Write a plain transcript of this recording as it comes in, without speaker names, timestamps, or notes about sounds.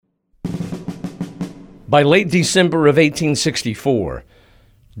By late December of 1864,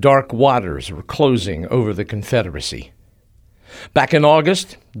 dark waters were closing over the Confederacy. Back in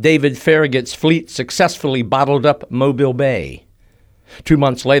August, David Farragut's fleet successfully bottled up Mobile Bay. 2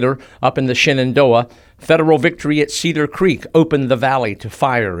 months later, up in the Shenandoah, Federal victory at Cedar Creek opened the valley to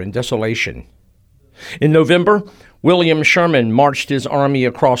fire and desolation. In November, William Sherman marched his army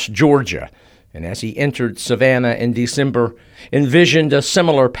across Georgia, and as he entered Savannah in December, envisioned a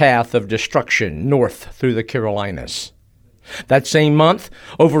similar path of destruction north through the Carolinas. That same month,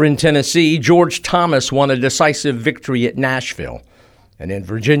 over in Tennessee, George Thomas won a decisive victory at Nashville. And in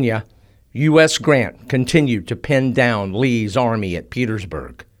Virginia, U.S. Grant continued to pin down Lee's army at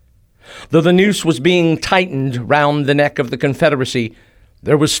Petersburg. Though the noose was being tightened round the neck of the Confederacy,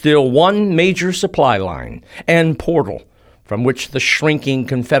 there was still one major supply line and portal from which the shrinking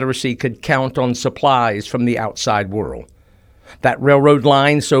Confederacy could count on supplies from the outside world. That railroad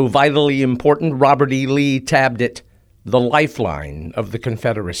line so vitally important, Robert E. Lee tabbed it the lifeline of the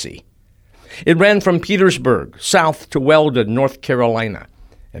Confederacy. It ran from Petersburg south to Weldon, North Carolina,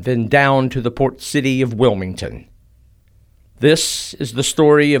 and then down to the port city of Wilmington. This is the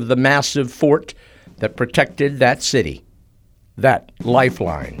story of the massive fort that protected that city, that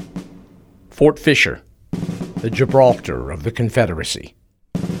lifeline. Fort Fisher, the Gibraltar of the Confederacy.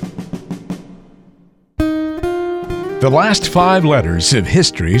 The last 5 letters of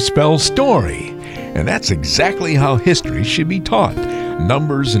history spell story, and that's exactly how history should be taught.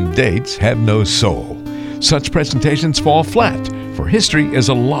 Numbers and dates have no soul. Such presentations fall flat, for history is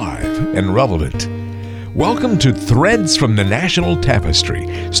alive and relevant. Welcome to Threads from the National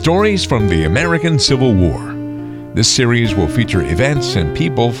Tapestry, stories from the American Civil War. This series will feature events and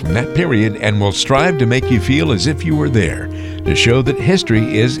people from that period and will strive to make you feel as if you were there, to show that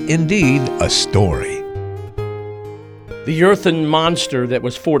history is indeed a story. The earthen monster that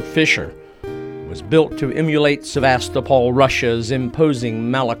was Fort Fisher was built to emulate Sevastopol, Russia's imposing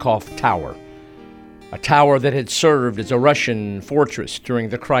Malakoff Tower, a tower that had served as a Russian fortress during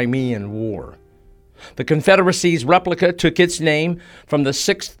the Crimean War. The Confederacy's replica took its name from the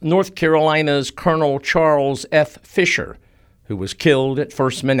 6th North Carolina's Colonel Charles F. Fisher, who was killed at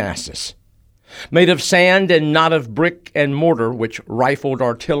First Manassas. Made of sand and not of brick and mortar, which rifled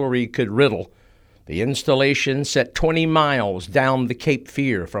artillery could riddle, the installation set 20 miles down the Cape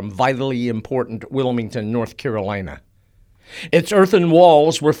Fear from vitally important Wilmington, North Carolina. Its earthen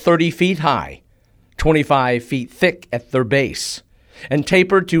walls were 30 feet high, 25 feet thick at their base, and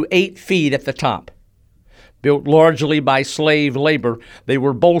tapered to 8 feet at the top. Built largely by slave labor, they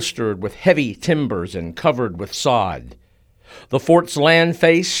were bolstered with heavy timbers and covered with sod. The fort's land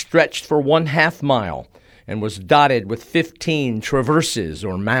face stretched for 1/2 mile and was dotted with 15 traverses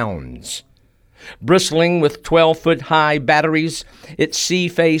or mounds. Bristling with 12-foot-high batteries, its sea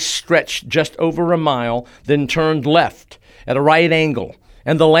face stretched just over a mile, then turned left at a right angle,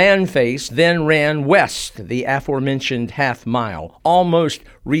 and the land face then ran west the aforementioned 1/2 mile, almost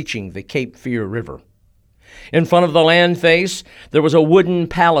reaching the Cape Fear River. In front of the land face, there was a wooden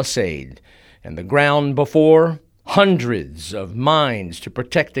palisade, and the ground before, hundreds of mines to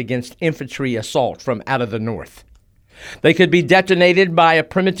protect against infantry assault from out of the north. They could be detonated by a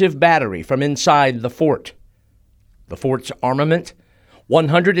primitive battery from inside the fort. The fort's armament,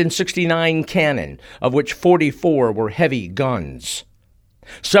 169 cannon, of which 44 were heavy guns.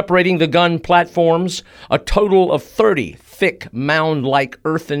 Separating the gun platforms, a total of 30 thick mound-like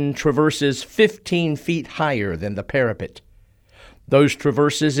earthen traverses 15 feet higher than the parapet. Those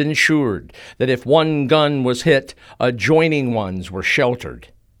traverses ensured that if one gun was hit, adjoining ones were sheltered.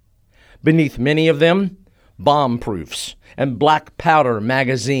 Beneath many of them, bomb-proofs and black powder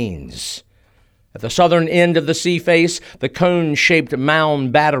magazines. At the southern end of the sea face, the cone-shaped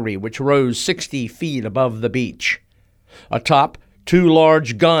mound battery, which rose 60 feet above the beach. Atop, 2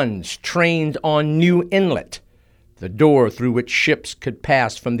 large guns trained on New Inlet, the door through which ships could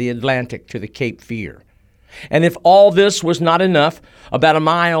pass from the Atlantic to the Cape Fear. And if all this was not enough, about a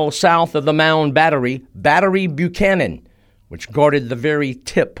mile south of the mound battery, Battery Buchanan, which guarded the very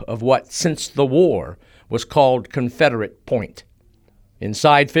tip of what, since the war, was called Confederate Point.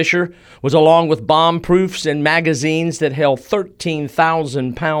 Inside Fisher was, along with bomb-proofs and magazines that held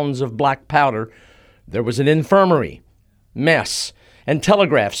 13,000 pounds of black powder, there was an infirmary, mess, and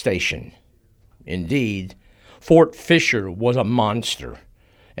telegraph station. Indeed, Fort Fisher was a monster,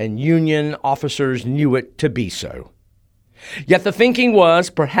 and Union officers knew it to be so. Yet the thinking was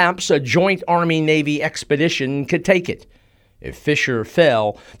perhaps a joint Army-Navy expedition could take it. If Fisher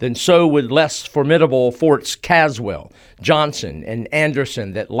fell, then so would less formidable Forts Caswell, Johnson, and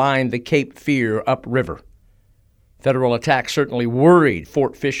Anderson that lined the Cape Fear upriver. Federal attack certainly worried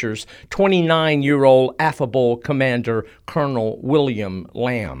Fort Fisher's 29-year-old affable commander, Colonel William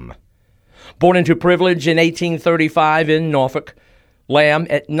Lamb. Born into privilege in 1835 in Norfolk, Lamb,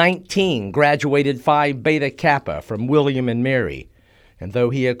 at 19, graduated Phi Beta Kappa from William and Mary, and though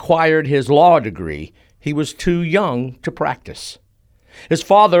he acquired his law degree, he was too young to practice. His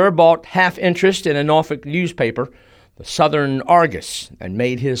father bought half interest in a Norfolk newspaper, the Southern Argus, and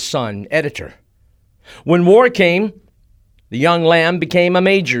made his son editor. When war came, the young Lamb became a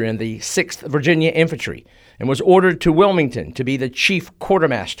major in the 6th Virginia Infantry and was ordered to Wilmington to be the chief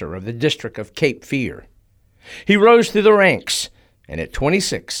quartermaster of the District of Cape Fear. He rose through the ranks and at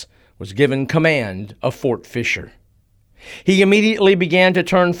 26 was given command of Fort Fisher. He immediately began to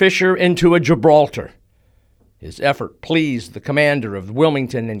turn Fisher into a Gibraltar. His effort pleased the commander of the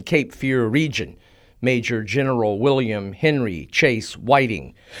Wilmington and Cape Fear region, Major General William Henry Chase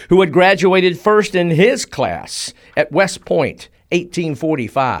Whiting, who had graduated first in his class at West Point,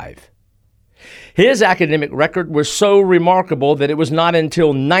 1845. His academic record was so remarkable that it was not until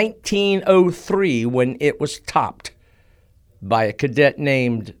 1903 when it was topped by a cadet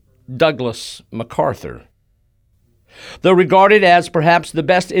named Douglas MacArthur. Though regarded as perhaps the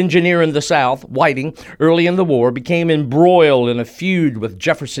best engineer in the South, Whiting, early in the war, became embroiled in a feud with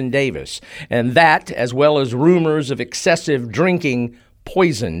Jefferson Davis, and that, as well as rumors of excessive drinking,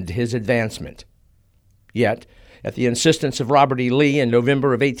 poisoned his advancement. Yet, at the insistence of Robert E. Lee in November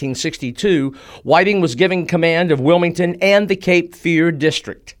of 1862, Whiting was given command of Wilmington and the Cape Fear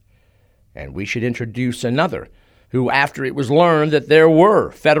District. And we should introduce another, who, after it was learned that there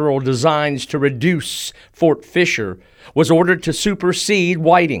were federal designs to reduce Fort Fisher, was ordered to supersede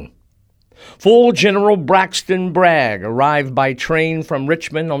Whiting. Full General Braxton Bragg arrived by train from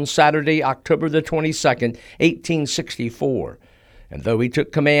Richmond on Saturday, October the 22nd, 1864, and though he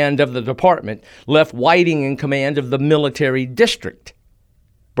took command of the department, left Whiting in command of the military district.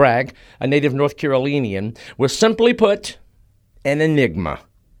 Bragg, a native North Carolinian, was simply put an enigma.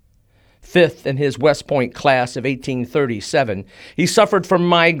 Fifth in his West Point class of 1837, he suffered from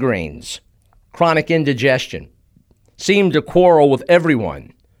migraines, chronic indigestion, seemed to quarrel with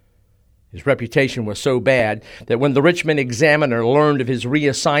everyone. His reputation was so bad that when the Richmond Examiner learned of his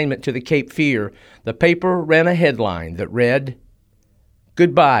reassignment to the Cape Fear, the paper ran a headline that read,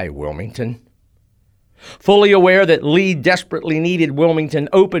 "Goodbye, Wilmington." Fully aware that Lee desperately needed Wilmington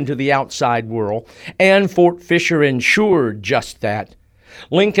open to the outside world, and Fort Fisher ensured just that,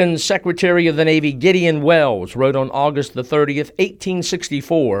 Lincoln's Secretary of the Navy Gideon Welles wrote on August the 30th,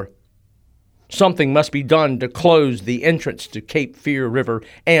 1864, "Something must be done to close the entrance to Cape Fear River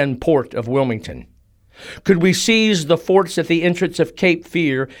and port of Wilmington. Could we seize the forts at the entrance of Cape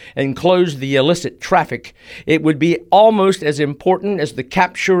Fear and close the illicit traffic, it would be almost as important as the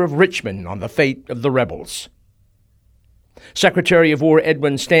capture of Richmond on the fate of the rebels." Secretary of War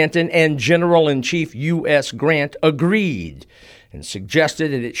Edwin Stanton and General-in-Chief U.S. Grant agreed and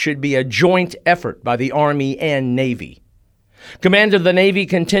suggested that it should be a joint effort by the Army and Navy. Command of the Navy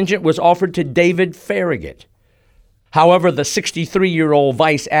contingent was offered to David Farragut. However, the 63-year-old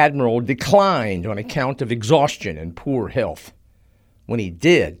Vice Admiral declined on account of exhaustion and poor health. When he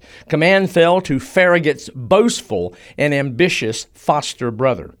did, command fell to Farragut's boastful and ambitious foster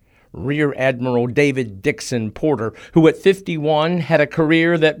brother, Rear Admiral David Dixon Porter, who at 51 had a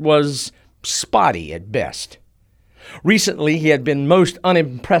career that was spotty at best. Recently, he had been most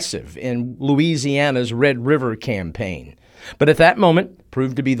unimpressive in Louisiana's Red River campaign, but at that moment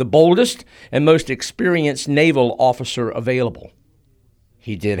proved to be the boldest and most experienced naval officer available.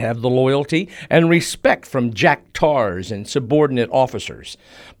 He did have the loyalty and respect from Jack Tars and subordinate officers,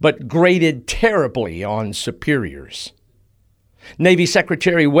 but grated terribly on superiors. Navy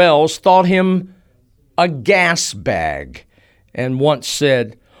Secretary Welles thought him a gas bag and once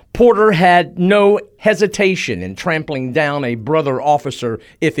said, "Porter had no hesitation in trampling down a brother officer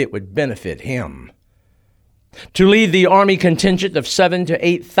if it would benefit him." To lead the Army contingent of 7,000 to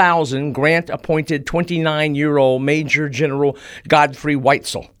 8,000, Grant appointed 29-year-old Major General Godfrey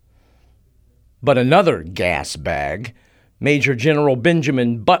Weitzel. But another gas bag, Major General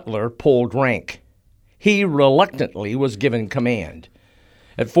Benjamin Butler, pulled rank. He reluctantly was given command.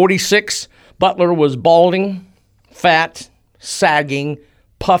 At 46, Butler was balding, fat, sagging,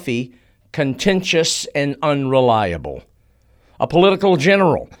 puffy, contentious, and unreliable. A political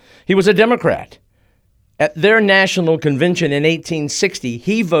general, he was a Democrat. At their national convention in 1860,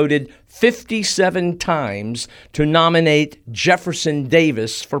 he voted 57 times to nominate Jefferson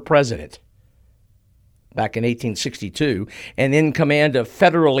Davis for president. Back in 1862, and in command of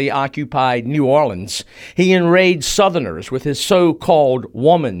federally occupied New Orleans, he enraged Southerners with his so-called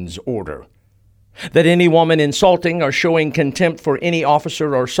Woman's Order. that any woman insulting or showing contempt for any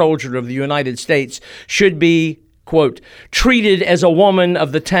officer or soldier of the United States should be, quote, treated as a woman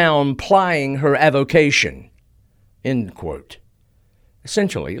of the town plying her avocation, end quote.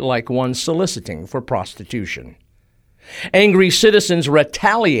 Essentially like one soliciting for prostitution. Angry citizens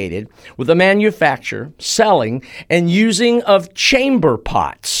retaliated with the manufacture, selling, and using of chamber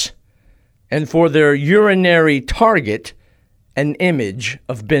pots, and for their urinary target, an image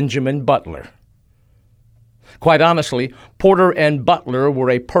of Benjamin Butler. Quite honestly, Porter and Butler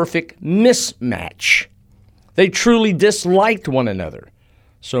were a perfect mismatch. They truly disliked one another,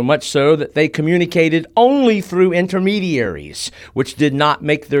 so much so that they communicated only through intermediaries, which did not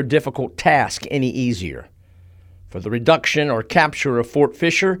make their difficult task any easier. For the reduction or capture of Fort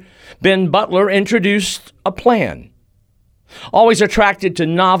Fisher, Ben Butler introduced a plan. Always attracted to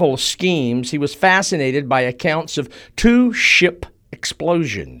novel schemes, he was fascinated by accounts of 2 ship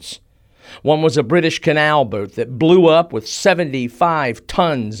explosions. One was a British canal boat that blew up with 75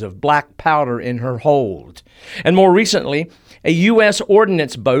 tons of black powder in her hold. And more recently, a U.S.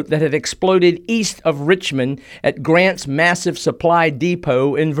 ordnance boat that had exploded east of Richmond at Grant's massive supply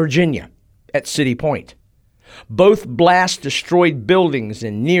depot in Virginia at City Point. Both blasts destroyed buildings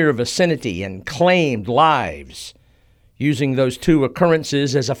in near vicinity and claimed lives. Using those 2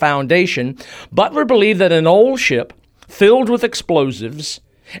 occurrences as a foundation, Butler believed that an old ship filled with explosives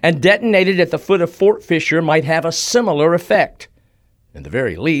and detonated at the foot of Fort Fisher might have a similar effect. At the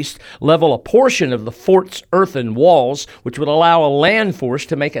very least, level a portion of the fort's earthen walls, which would allow a land force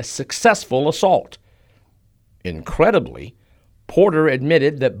to make a successful assault. Incredibly, Porter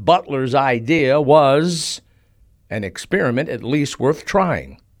admitted that Butler's idea was an experiment at least worth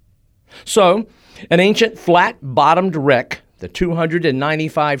trying. So, an ancient flat-bottomed wreck, the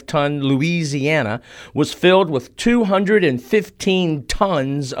 295-ton Louisiana, was filled with 215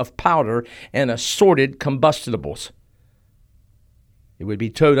 tons of powder and assorted combustibles. It would be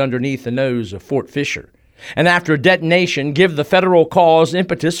towed underneath the nose of Fort Fisher, and after detonation, give the federal cause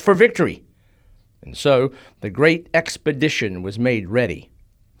impetus for victory. And so, the great expedition was made ready.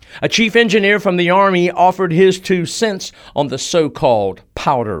 A chief engineer from the Army offered his 2 cents on the so-called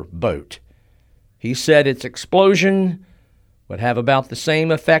powder boat. He said its explosion would have about the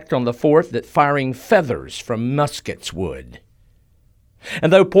same effect on the fort that firing feathers from muskets would.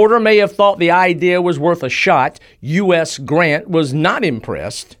 And though Porter may have thought the idea was worth a shot, U.S. Grant was not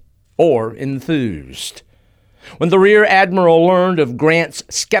impressed or enthused. When the Rear Admiral learned of Grant's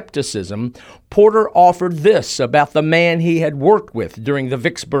skepticism, Porter offered this about the man he had worked with during the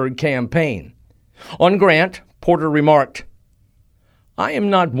Vicksburg campaign. On Grant, Porter remarked, "I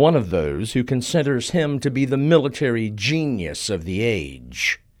am not one of those who considers him to be the military genius of the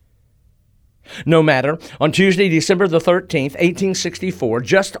age." No matter, on Tuesday, December the 13th, 1864,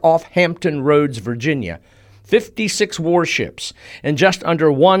 just off Hampton Roads, Virginia, 56 warships and just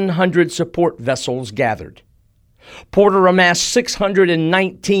under 100 support vessels gathered. Porter amassed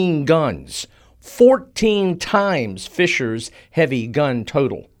 619 guns, 14 times Fisher's heavy gun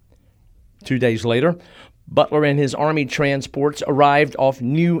total. 2 days later, Butler and his Army transports arrived off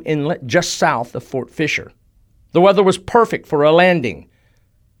New Inlet just south of Fort Fisher. The weather was perfect for a landing,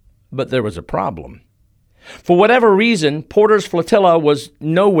 but there was a problem. For whatever reason, Porter's flotilla was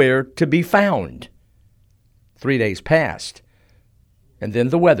nowhere to be found. 3 days passed, and then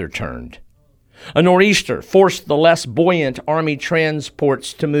the weather turned. A nor'easter forced the less buoyant Army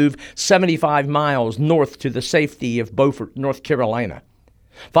transports to move 75 miles north to the safety of Beaufort, North Carolina.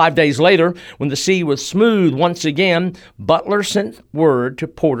 5 days later, when the sea was smooth once again, Butler sent word to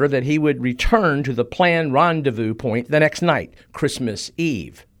Porter that he would return to the planned rendezvous point the next night, Christmas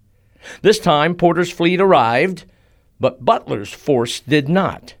Eve. This time, Porter's fleet arrived, but Butler's force did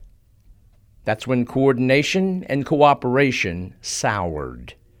not. That's when coordination and cooperation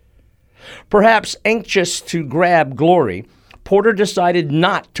soured. Perhaps anxious to grab glory, Porter decided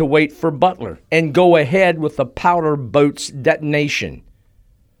not to wait for Butler and go ahead with the powder boat's detonation.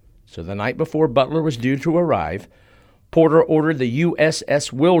 So the night before Butler was due to arrive, Porter ordered the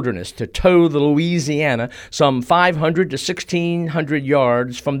USS Wilderness to tow the Louisiana some 500 to 1,600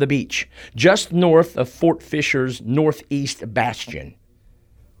 yards from the beach, just north of Fort Fisher's northeast bastion.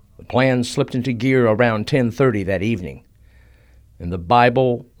 The plan slipped into gear around 10:30 that evening. In the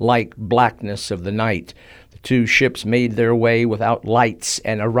Bible-like blackness of the night, the 2 ships made their way without lights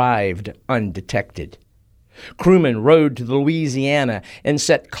and arrived undetected. Crewmen rowed to the Louisiana and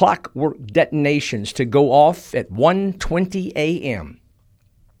set clockwork detonations to go off at 1:20 a.m.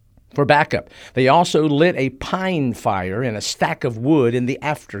 For backup, they also lit a pine fire in a stack of wood in the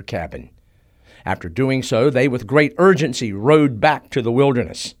after cabin. After doing so, they with great urgency rowed back to the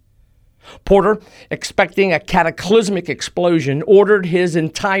Wilderness. Porter, expecting a cataclysmic explosion, ordered his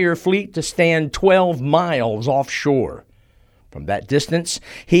entire fleet to stand 12 miles offshore. From that distance,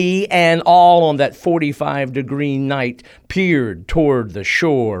 he and all on that 45-degree night peered toward the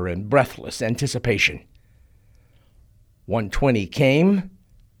shore in breathless anticipation. 1:20 came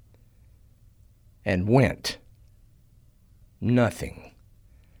and went. Nothing.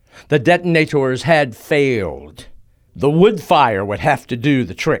 The detonators had failed. The wood fire would have to do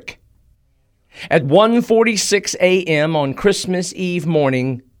the trick. At 1:46 a.m. on Christmas Eve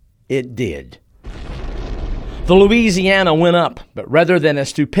morning, it did. The Louisiana went up, but rather than a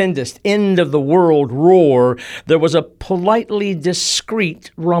stupendous end-of-the-world roar, there was a politely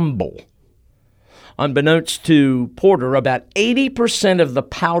discreet rumble. Unbeknownst to Porter, about 80% of the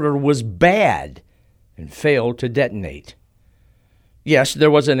powder was bad and failed to detonate. Yes, there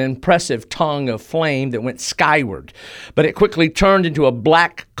was an impressive tongue of flame that went skyward, but it quickly turned into a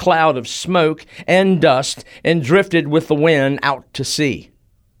black cloud of smoke and dust and drifted with the wind out to sea.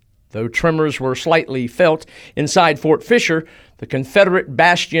 Though tremors were slightly felt inside Fort Fisher, the Confederate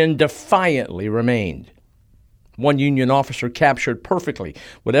bastion defiantly remained. One Union officer captured perfectly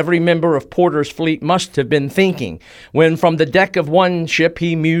what every member of Porter's fleet must have been thinking when from the deck of one ship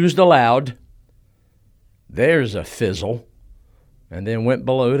he mused aloud, "There's a fizzle," and then went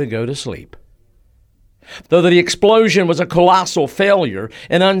below to go to sleep. Though the explosion was a colossal failure,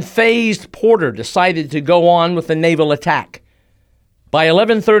 an unfazed Porter decided to go on with the naval attack. By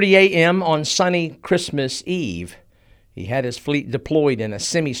 11:30 a.m. on sunny Christmas Eve, he had his fleet deployed in a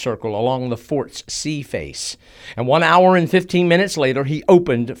semicircle along the fort's sea face, and 1 hour and 15 minutes later he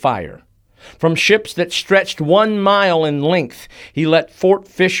opened fire. From ships that stretched 1 mile in length, he let Fort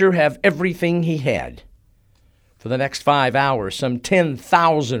Fisher have everything he had. For the next 5 hours, some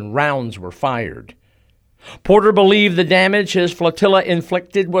 10,000 rounds were fired. Porter believed the damage his flotilla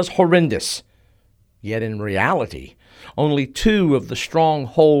inflicted was horrendous. Yet in reality, only 2 of the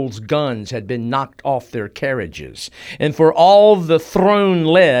stronghold's guns had been knocked off their carriages, and for all the thrown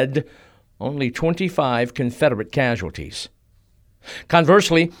lead, only 25 Confederate casualties.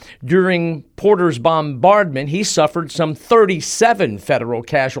 Conversely, during Porter's bombardment, he suffered some 37 Federal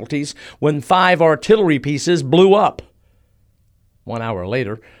casualties when 5 artillery pieces blew up. 1 hour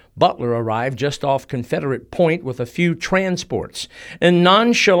later, Butler arrived just off Confederate Point with a few transports and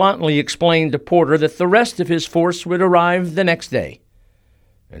nonchalantly explained to Porter that the rest of his force would arrive the next day.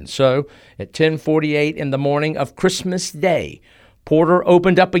 And so, at 10:48 in the morning of Christmas Day, Porter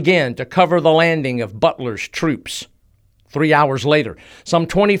opened up again to cover the landing of Butler's troops. 3 hours later, some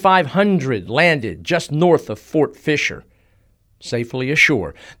 2,500 landed just north of Fort Fisher. Safely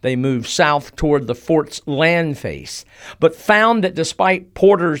ashore, they moved south toward the fort's land face, but found that despite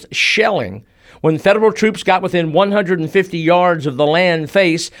Porter's shelling, when Federal troops got within 150 yards of the land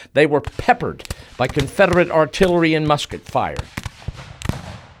face, they were peppered by Confederate artillery and musket fire.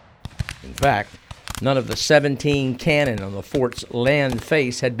 In fact, none of the 17 cannon on the fort's land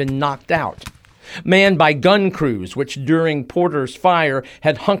face had been knocked out, manned by gun crews which during Porter's fire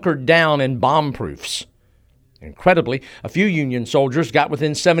had hunkered down in bomb-proofs. Incredibly, a few Union soldiers got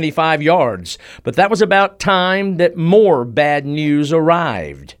within 75 yards, but that was about time that more bad news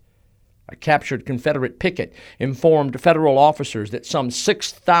arrived. A captured Confederate picket informed Federal officers that some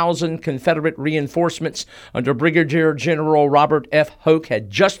 6,000 Confederate reinforcements under Brigadier General Robert F. Hoke had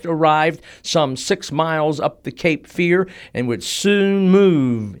just arrived some 6 miles up the Cape Fear and would soon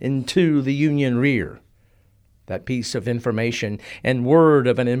move into the Union rear. That piece of information and word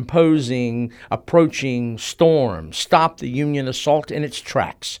of an imposing, approaching storm stopped the Union assault in its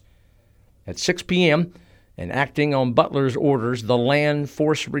tracks. At 6 p.m., and acting on Butler's orders, the land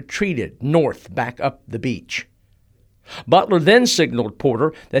force retreated north back up the beach. Butler then signaled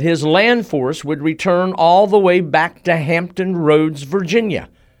Porter that his land force would return all the way back to Hampton Roads, Virginia.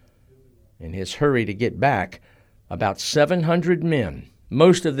 In his hurry to get back, about 700 men,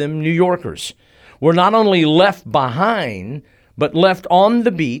 most of them New Yorkers, were not only left behind, but left on the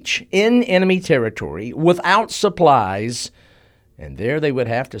beach in enemy territory without supplies, and there they would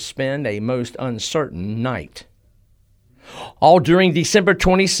have to spend a most uncertain night. All during December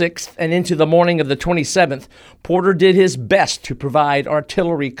 26th and into the morning of the 27th, Porter did his best to provide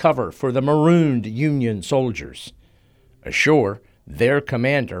artillery cover for the marooned Union soldiers. Ashore, their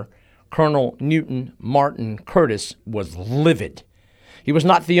commander, Colonel Newton Martin Curtis, was livid. He was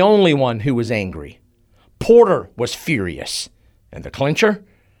not the only one who was angry. Porter was furious. And the clincher?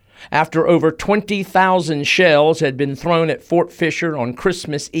 After over 20,000 shells had been thrown at Fort Fisher on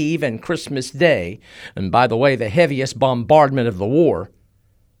Christmas Eve and Christmas Day, and by the way, the heaviest bombardment of the war,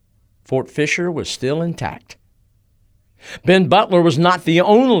 Fort Fisher was still intact. Ben Butler was not the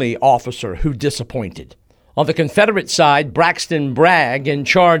only officer who disappointed. On the Confederate side, Braxton Bragg, in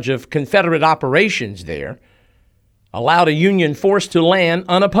charge of Confederate operations there, allowed a Union force to land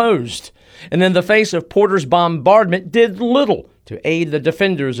unopposed, and in the face of Porter's bombardment did little to aid the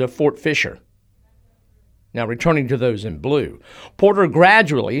defenders of Fort Fisher. Now, returning to those in blue, Porter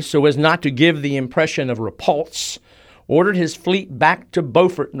gradually, so as not to give the impression of repulse, ordered his fleet back to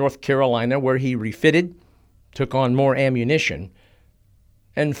Beaufort, North Carolina, where he refitted, took on more ammunition,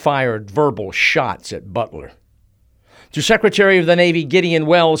 and fired verbal shots at Butler. To Secretary of the Navy Gideon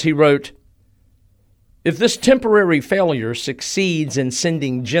Welles, he wrote, "If this temporary failure succeeds in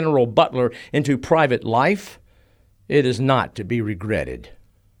sending General Butler into private life, it is not to be regretted."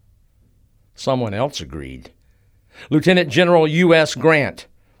 Someone else agreed. Lieutenant General U.S. Grant,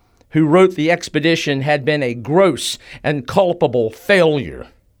 who wrote the expedition had been a gross and culpable failure.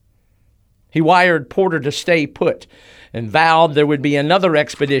 He wired Porter to stay put and vowed there would be another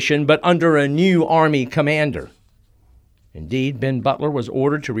expedition, but under a new Army commander. Indeed, Ben Butler was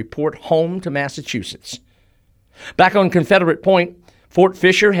ordered to report home to Massachusetts. Back on Confederate Point, Fort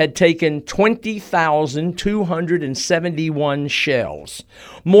Fisher had taken 20,271 shells,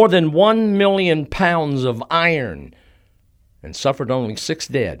 more than 1 million pounds of iron, and suffered only 6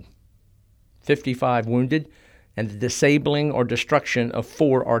 dead, 55 wounded, and the disabling or destruction of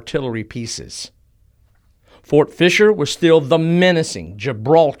 4 artillery pieces. Fort Fisher was still the menacing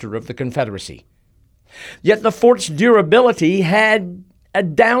Gibraltar of the Confederacy. Yet the fort's durability had a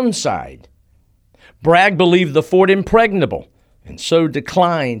downside. Bragg believed the fort impregnable, and so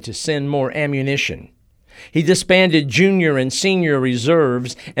declined to send more ammunition. He disbanded junior and senior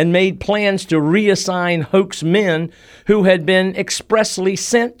reserves and made plans to reassign Hoke's men who had been expressly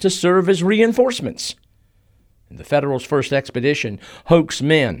sent to serve as reinforcements. In the Federals' first expedition, Hoke's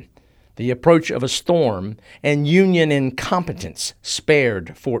men, the approach of a storm, and Union incompetence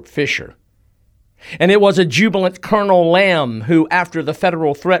spared Fort Fisher. And it was a jubilant Colonel Lamb who, after the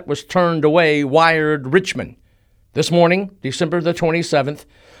Federal threat was turned away, wired Richmond, "This morning, December the 27th,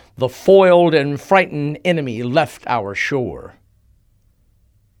 the foiled and frightened enemy left our shore."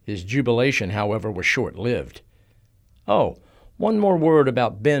 His jubilation, however, was short-lived. Oh, one more word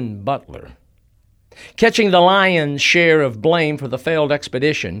about Ben Butler. Catching the lion's share of blame for the failed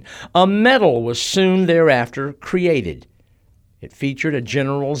expedition, a medal was soon thereafter created. It featured a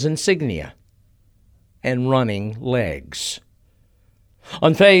general's insignia and running legs.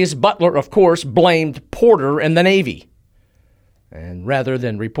 Unfazed, Butler, of course, blamed Porter and the Navy. And rather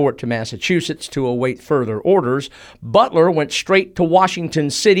than report to Massachusetts to await further orders, Butler went straight to Washington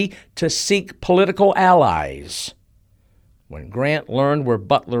City to seek political allies. When Grant learned where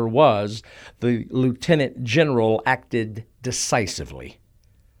Butler was, the lieutenant general acted decisively.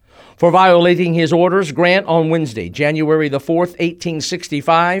 For violating his orders, Grant on Wednesday, January the 4th,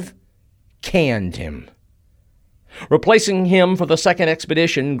 1865, canned him. Replacing him for the second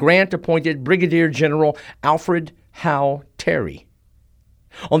expedition, Grant appointed Brigadier General Alfred Howe Terry.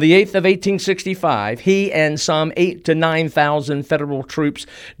 On the 8th of 1865, he and some 8,000 to 9,000 Federal troops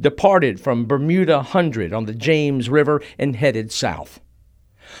departed from Bermuda Hundred on the James River and headed south.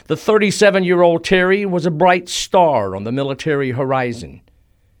 The 37-year-old Terry was a bright star on the military horizon.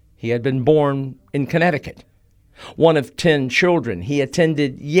 He had been born in Connecticut. One of 10 children, he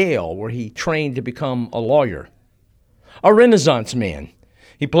attended Yale, where he trained to become a lawyer. A Renaissance man,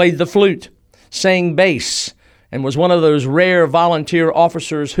 he played the flute, sang bass, and was one of those rare volunteer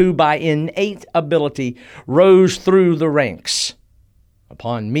officers who, by innate ability, rose through the ranks.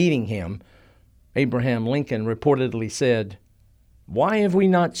 Upon meeting him, Abraham Lincoln reportedly said, "Why have we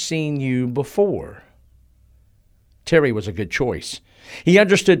not seen you before?" Terry was a good choice. He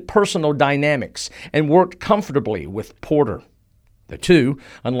understood personal dynamics and worked comfortably with Porter. The two,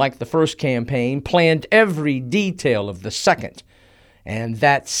 unlike the first campaign, planned every detail of the second. And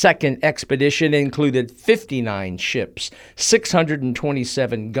that second expedition included 59 ships,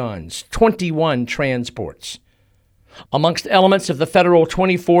 627 guns, 21 transports. Amongst elements of the Federal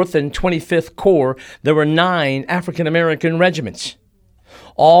 24th and 25th Corps, there were 9 African American regiments.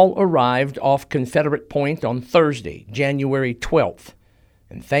 All arrived off Confederate Point on Thursday, January 12th.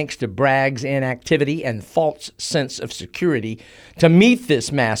 And thanks to Bragg's inactivity and false sense of security, to meet this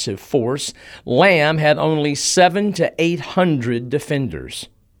massive force, Lamb had only 700 to 800 defenders.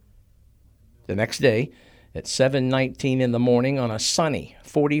 The next day, at 7:19 in the morning on a sunny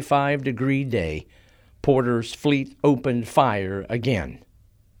 45-degree day, Porter's fleet opened fire again.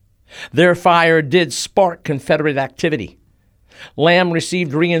 Their fire did spark Confederate activity. Lamb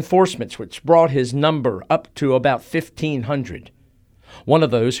received reinforcements, which brought his number up to about 1,500. One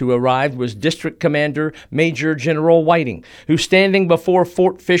of those who arrived was District Commander Major General Whiting, who, standing before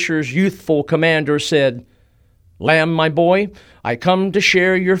Fort Fisher's youthful commander, said, "Lamb, my boy, I come to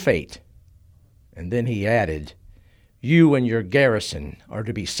share your fate." And then he added, "You and your garrison are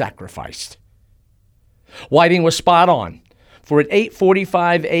to be sacrificed." Whiting was spot on, for at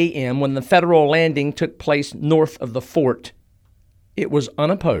 8:45 a.m., when the Federal landing took place north of the fort, it was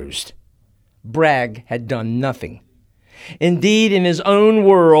unopposed. Bragg had done nothing. Indeed, in his own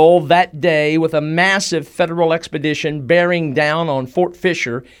world that day, with a massive Federal expedition bearing down on Fort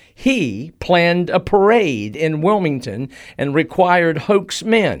Fisher, he planned a parade in Wilmington and required Hoke's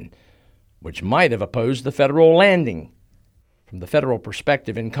men, which might have opposed the Federal landing. From the Federal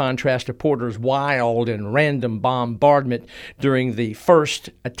perspective, in contrast to Porter's wild and random bombardment during the first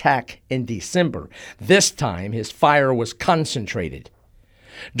attack in December, this time his fire was concentrated.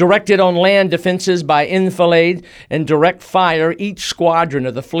 Directed on land defenses by enfilade and direct fire, each squadron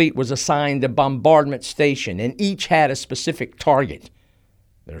of the fleet was assigned a bombardment station, and each had a specific target.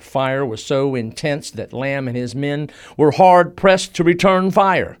 Their fire was so intense that Lamb and his men were hard-pressed to return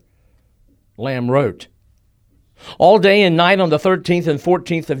fire. Lamb wrote, "All day and night on the 13th and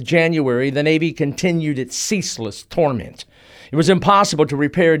 14th of January, the Navy continued its ceaseless torment. It was impossible to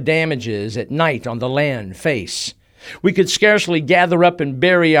repair damages at night on the land face. We could scarcely gather up and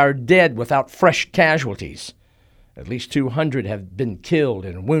bury our dead without fresh casualties. At least 200 have been killed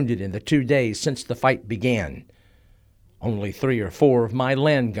and wounded in the 2 days since the fight began. Only 3 or 4 of my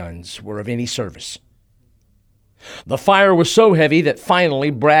land guns were of any service." The fire was so heavy that finally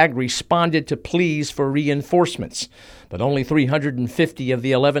Bragg responded to pleas for reinforcements, but only 350 of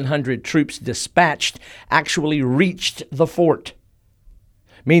the 1,100 troops dispatched actually reached the fort.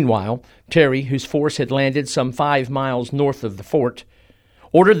 Meanwhile, Terry, whose force had landed some 5 miles north of the fort,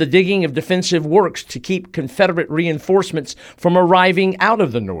 ordered the digging of defensive works to keep Confederate reinforcements from arriving out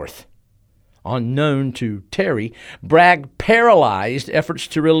of the north. Unknown to Terry, Bragg paralyzed efforts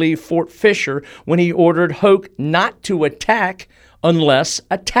to relieve Fort Fisher when he ordered Hoke not to attack unless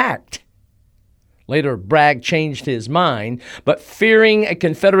attacked. Later, Bragg changed his mind, but fearing a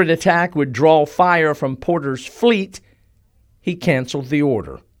Confederate attack would draw fire from Porter's fleet, he canceled the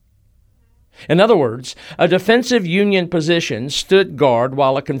order. In other words, a defensive Union position stood guard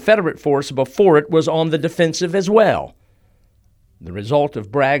while a Confederate force before it was on the defensive as well. The result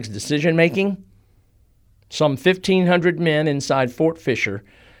of Bragg's decision-making? Some 1,500 men inside Fort Fisher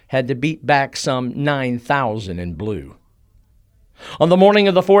had to beat back some 9,000 in blue. On the morning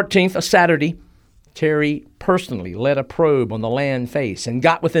of the 14th, a Saturday, Terry personally led a probe on the land face and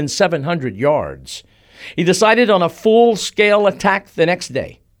got within 700 yards. He decided on a full-scale attack the next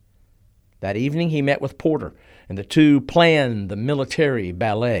day. That evening, he met with Porter, and the two planned the military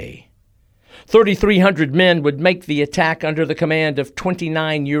ballet. 3,300 men would make the attack under the command of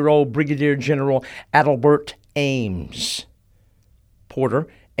 29-year-old Brigadier General Adelbert Ames. Porter,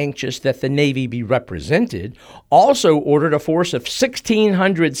 anxious that the Navy be represented, also ordered a force of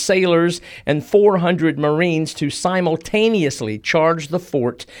 1,600 sailors and 400 Marines to simultaneously charge the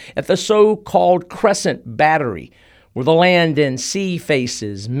fort at the so-called Crescent Battery, where the land and sea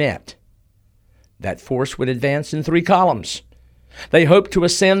faces met. That force would advance in 3 columns. They hoped to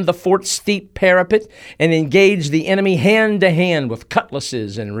ascend the fort's steep parapet and engage the enemy hand-to-hand with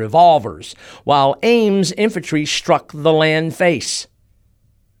cutlasses and revolvers, while Ames' infantry struck the land face.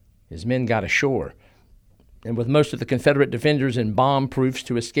 His men got ashore, and with most of the Confederate defenders in bomb-proofs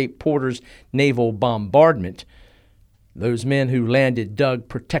to escape Porter's naval bombardment, those men who landed dug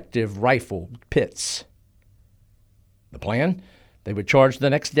protective rifle pits. The plan? They would charge the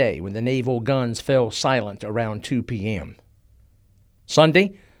next day when the naval guns fell silent around 2 p.m.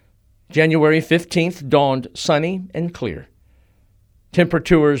 Sunday, January 15th, dawned sunny and clear.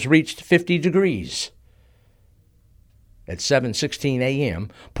 Temperatures reached 50 degrees. At 7:16 a.m.,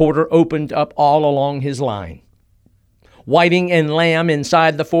 Porter opened up all along his line. Whiting and Lamb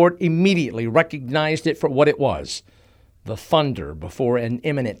inside the fort immediately recognized it for what it was, the thunder before an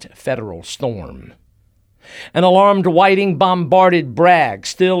imminent Federal storm. An alarmed Whiting bombarded Bragg,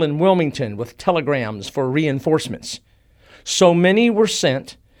 still in Wilmington, with telegrams for reinforcements. So many were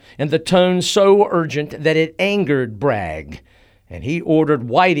sent, and the tone so urgent that it angered Bragg, and he ordered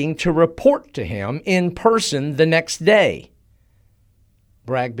Whiting to report to him in person the next day.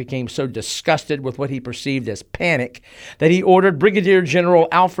 Bragg became so disgusted with what he perceived as panic that he ordered Brigadier General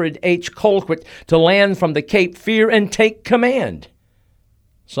Alfred H. Colquitt to land from the Cape Fear and take command.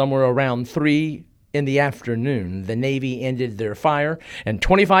 Somewhere around 3 in the afternoon, the Navy ended their fire, and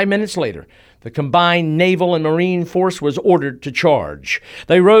 25 minutes later, the combined naval and marine force was ordered to charge.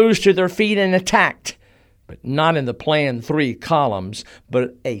 They rose to their feet and attacked, but not in the planned 3 columns,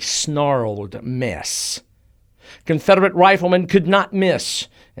 but a snarled mess. Confederate riflemen could not miss,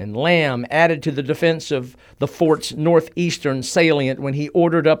 and Lamb added to the defense of the fort's northeastern salient when he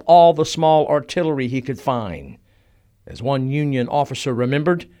ordered up all the small artillery he could find. As one Union officer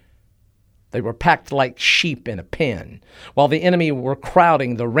remembered, they were packed like sheep in a pen, while the enemy were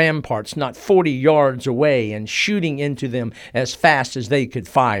crowding the ramparts not 40 yards away and shooting into them as fast as they could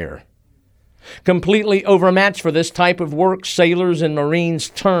fire. Completely overmatched for this type of work, sailors and Marines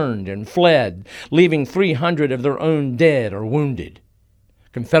turned and fled, leaving 300 of their own dead or wounded.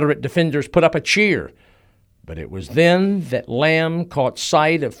 Confederate defenders put up a cheer, but it was then that Lamb caught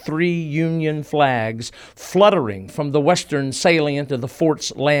sight of 3 Union flags fluttering from the western salient of the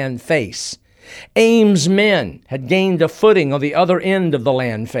fort's land face. Ames' men had gained a footing on the other end of the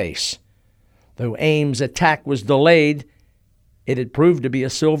land face. Though Ames' attack was delayed, it had proved to be a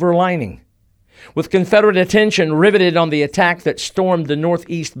silver lining. With Confederate attention riveted on the attack that stormed the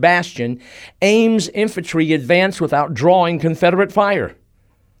northeast bastion, Ames' infantry advanced without drawing Confederate fire.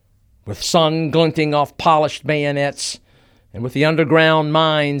 With sun glinting off polished bayonets, and with the underground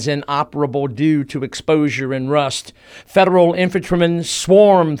mines inoperable due to exposure and rust, Federal infantrymen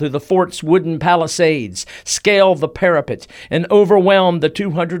swarmed through the fort's wooden palisades, scaled the parapet, and overwhelmed the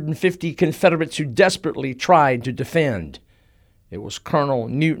 250 Confederates who desperately tried to defend. It was Colonel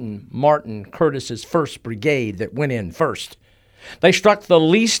Newton Martin Curtis's 1st Brigade that went in first. They struck the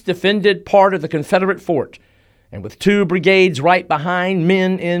least defended part of the Confederate fort, and with 2 brigades right behind,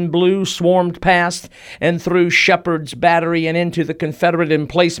 men in blue swarmed past and through Shepherd's battery and into the Confederate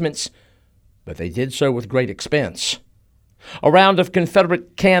emplacements, but they did so with great expense. A round of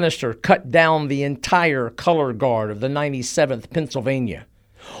Confederate canister cut down the entire color guard of the 97th Pennsylvania.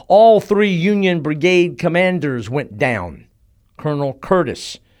 All 3 Union brigade commanders went down. Colonel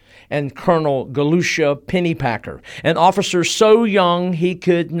Curtis and Colonel Galusha Pennypacker, an officer so young he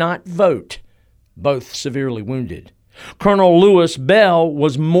could not vote, both severely wounded. Colonel Lewis Bell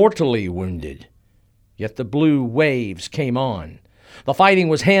was mortally wounded. Yet the blue waves came on. The fighting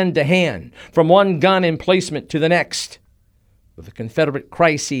was hand to hand, from one gun emplacement to the next. With the Confederate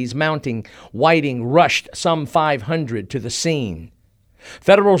crises mounting, Whiting rushed some 500 to the scene.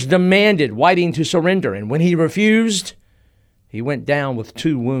 Federals demanded Whiting to surrender, and when he refused, he went down with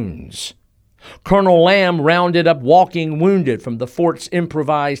 2 wounds. Colonel Lamb rounded up walking wounded from the fort's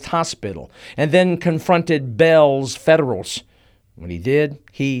improvised hospital and then confronted Bell's Federals. When he did,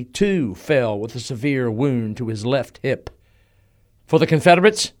 he too fell with a severe wound to his left hip. For the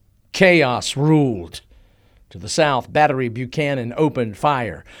Confederates, chaos ruled. To the south, Battery Buchanan opened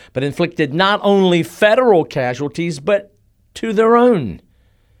fire, but inflicted not only Federal casualties, but to their own.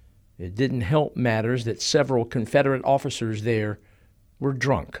 It didn't help matters that several Confederate officers there were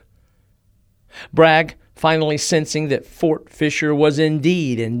drunk. Bragg, finally sensing that Fort Fisher was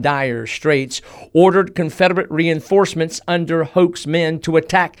indeed in dire straits, ordered Confederate reinforcements under Hoke's men to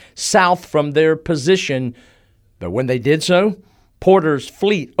attack south from their position. But when they did so, Porter's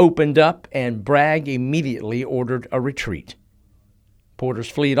fleet opened up and Bragg immediately ordered a retreat.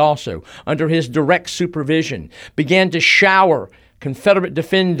 Porter's fleet also, under his direct supervision, began to shower Confederate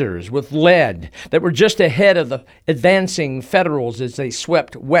defenders with lead that were just ahead of the advancing Federals as they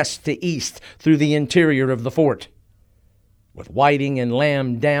swept west to east through the interior of the fort. With Whiting and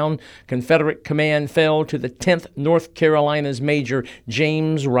Lamb down, Confederate command fell to the 10th North Carolina's Major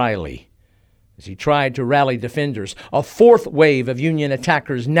James Riley. As he tried to rally defenders, a 4th wave of Union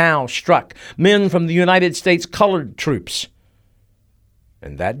attackers now struck, men from the United States colored troops.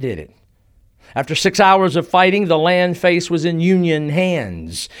 And that did it. After 6 hours of fighting, the land face was in Union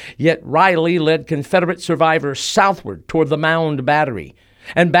hands. Yet Riley led Confederate survivors southward toward the Mound Battery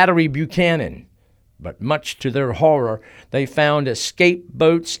and Battery Buchanan. But much to their horror, they found escape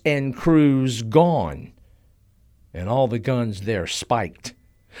boats and crews gone, and all the guns there spiked.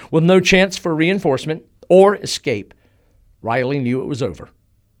 With no chance for reinforcement or escape, Riley knew it was over.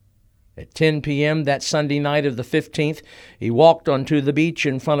 At 10 p.m. that Sunday night of the 15th, he walked onto the beach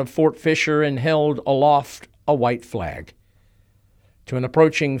in front of Fort Fisher and held aloft a white flag. To an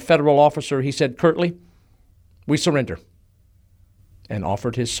approaching Federal officer, he said curtly, "We surrender," and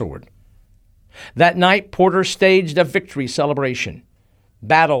offered his sword. That night, Porter staged a victory celebration.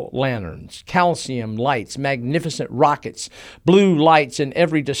 Battle lanterns, calcium lights, magnificent rockets, blue lights, and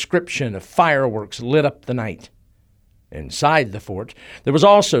every description of fireworks lit up the night. Inside the fort, there was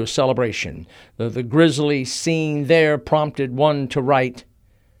also celebration, though the grisly scene there prompted one to write,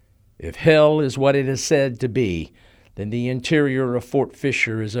 "If hell is what it is said to be, then the interior of Fort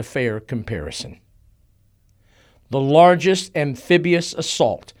Fisher is a fair comparison." The largest amphibious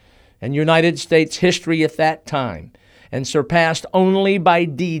assault and United States history at that time, and surpassed only by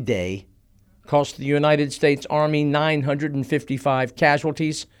D-Day, cost the United States Army 955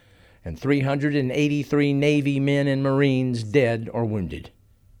 casualties and 383 Navy men and Marines dead or wounded.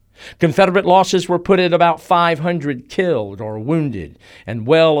 Confederate losses were put at about 500 killed or wounded, and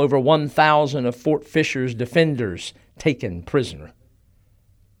well over 1,000 of Fort Fisher's defenders taken prisoner.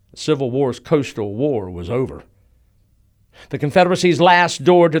 The Civil War's Coastal War was over. The Confederacy's last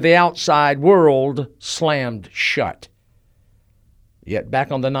door to the outside world slammed shut. Yet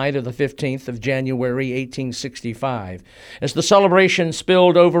back on the night of the 15th of January, 1865, as the celebration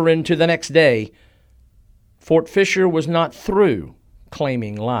spilled over into the next day, Fort Fisher was not through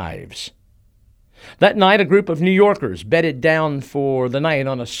claiming lives. That night, a group of New Yorkers bedded down for the night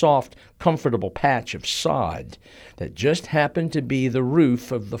on a soft, comfortable patch of sod that just happened to be the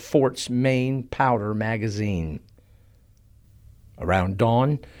roof of the fort's main powder magazine. Around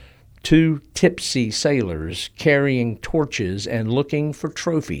dawn, 2 tipsy sailors carrying torches and looking for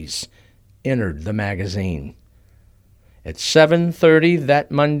trophies entered the magazine. At 7:30 that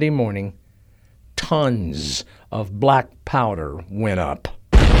Monday morning, tons of black powder went up.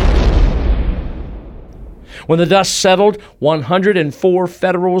 When the dust settled, 104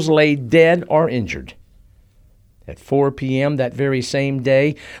 Federals lay dead or injured. At 4 p.m. that very same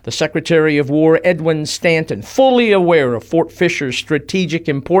day, the Secretary of War, Edwin Stanton, fully aware of Fort Fisher's strategic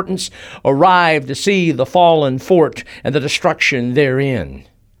importance, arrived to see the fallen fort and the destruction therein.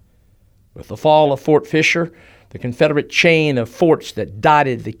 With the fall of Fort Fisher, the Confederate chain of forts that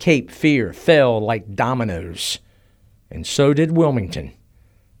dotted the Cape Fear fell like dominoes. And so did Wilmington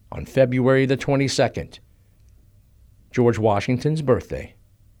on February the 22nd, George Washington's birthday.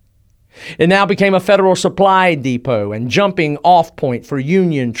 It now became a Federal supply depot and jumping off point for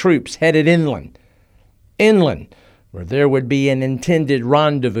Union troops headed inland. Inland, where there would be an intended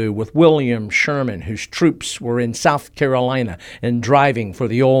rendezvous with William Sherman, whose troops were in South Carolina and driving for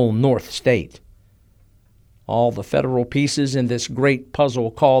the old North State. All the Federal pieces in this great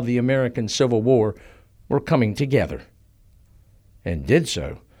puzzle called the American Civil War were coming together, and did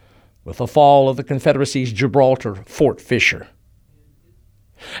so with the fall of the Confederacy's Gibraltar Fort Fisher.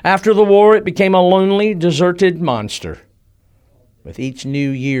 After the war, it became a lonely, deserted monster. With each new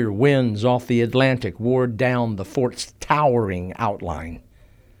year, winds off the Atlantic wore down the fort's towering outline.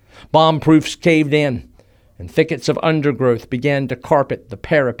 Bomb-proofs caved in, and thickets of undergrowth began to carpet the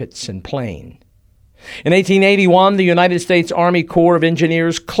parapets and plain. In 1881, the United States Army Corps of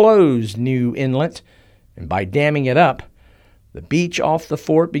Engineers closed New Inlet, and by damming it up, the beach off the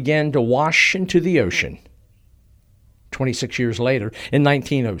fort began to wash into the ocean. 26 years later, in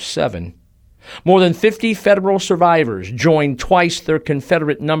 1907, more than 50 Federal survivors joined twice their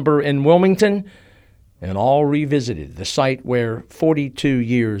Confederate number in Wilmington and all revisited the site where 42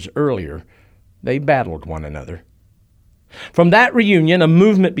 years earlier they battled one another. From that reunion, a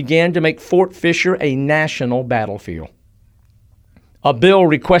movement began to make Fort Fisher a national battlefield. A bill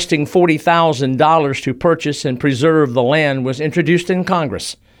requesting $40,000 to purchase and preserve the land was introduced in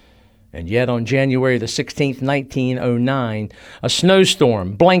Congress. And yet on January the 16th, 1909, a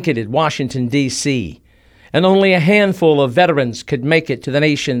snowstorm blanketed Washington, D.C., and only a handful of veterans could make it to the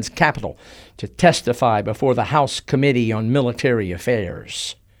nation's capital to testify before the House Committee on Military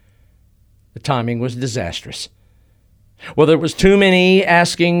Affairs. The timing was disastrous. Whether it was too many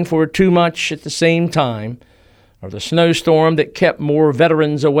asking for too much at the same time, or the snowstorm that kept more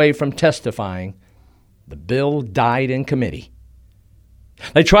veterans away from testifying, the bill died in committee.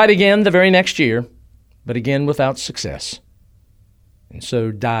 They tried again the very next year, but again without success. And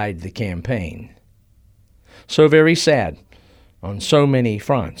so died the campaign. So very sad on so many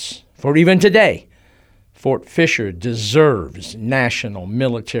fronts. For even today, Fort Fisher deserves National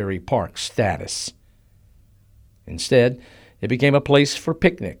Military Park status. Instead, it became a place for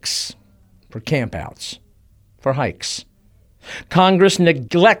picnics, for campouts, for hikes. Congress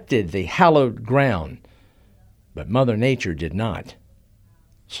neglected the hallowed ground, but Mother Nature did not.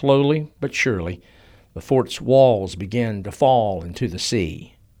 Slowly but surely, the fort's walls began to fall into the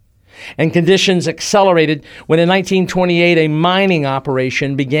sea. And conditions accelerated when in 1928 a mining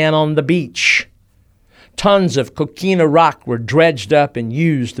operation began on the beach. Tons of coquina rock were dredged up and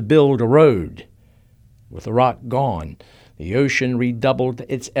used to build a road. With the rock gone, the ocean redoubled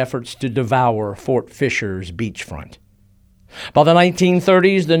its efforts to devour Fort Fisher's beachfront. By the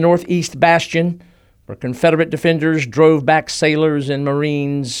 1930s, the Northeast Bastion, where Confederate defenders drove back sailors and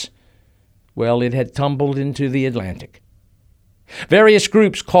Marines, well, it had tumbled into the Atlantic. Various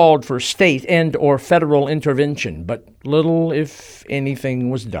groups called for state and or federal intervention, but little, if anything,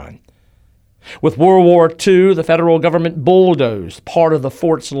 was done. With World War II, the federal government bulldozed part of the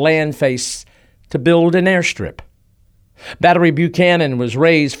fort's land face to build an airstrip. Battery Buchanan was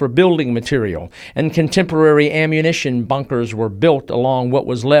razed for building material, and contemporary ammunition bunkers were built along what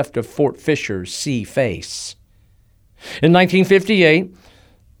was left of Fort Fisher's sea face. In 1958,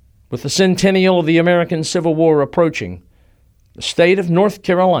 with the centennial of the American Civil War approaching, the state of North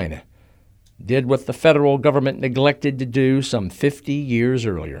Carolina did what the federal government neglected to do some 50 years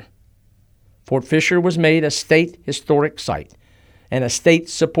earlier. Fort Fisher was made a state historic site and a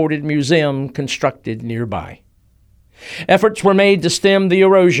state-supported museum constructed nearby. Efforts were made to stem the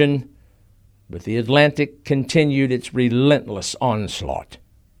erosion, but the Atlantic continued its relentless onslaught.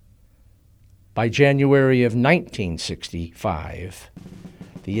 By January of 1965,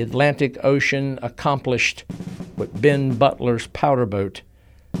 the Atlantic Ocean accomplished what Ben Butler's powder boat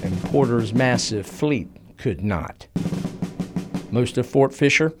and Porter's massive fleet could not. Most of Fort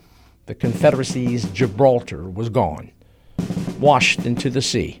Fisher, the Confederacy's Gibraltar, was gone, washed into the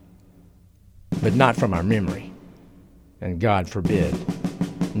sea, but not from our memory. And God forbid,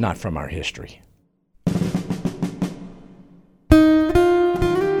 not from our history.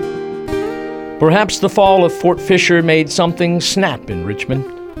 Perhaps the fall of Fort Fisher made something snap in Richmond,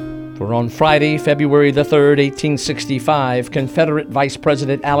 for on Friday, February the 3rd, 1865, Confederate Vice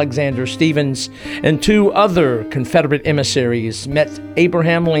President Alexander Stephens and two other Confederate emissaries met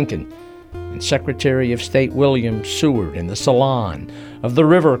Abraham Lincoln and Secretary of State William Seward in the salon of the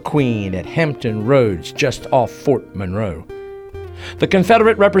River Queen at Hampton Roads, just off Fort Monroe. The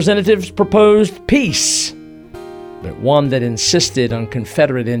Confederate representatives proposed peace, but one that insisted on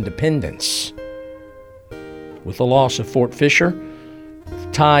Confederate independence. With the loss of Fort Fisher,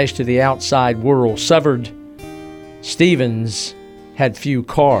 ties to the outside world severed, Stephens had few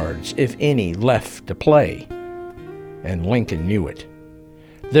cards, if any, left to play, and Lincoln knew it.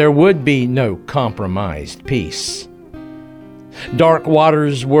 There would be no compromised peace. Dark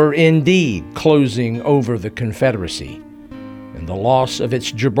waters were indeed closing over the Confederacy, and the loss of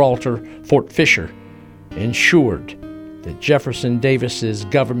its Gibraltar, Fort Fisher, ensured that Jefferson Davis's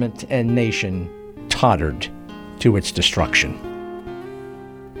government and nation tottered to its destruction.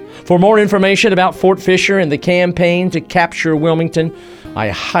 For more information about Fort Fisher and the campaign to capture Wilmington, I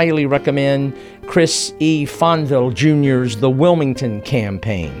highly recommend Chris E. Fonville Jr.'s The Wilmington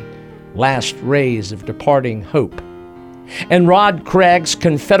Campaign, Last Rays of Departing Hope, and Rod Craig's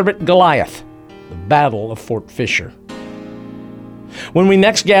Confederate Goliath, The Battle of Fort Fisher. When we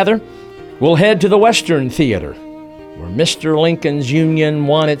next gather, we'll head to the Western Theater, where Mr. Lincoln's Union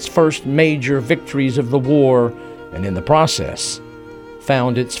won its first major victories of the war, and in the process,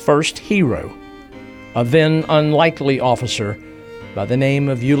 found its first hero, a then unlikely officer by the name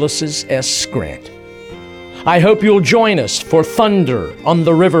of Ulysses S. Grant. I hope you'll join us for Thunder on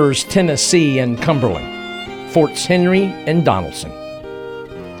the Rivers Tennessee and Cumberland, Forts Henry and Donelson.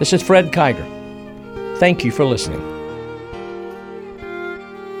 This is Fred Kiger. Thank you for listening.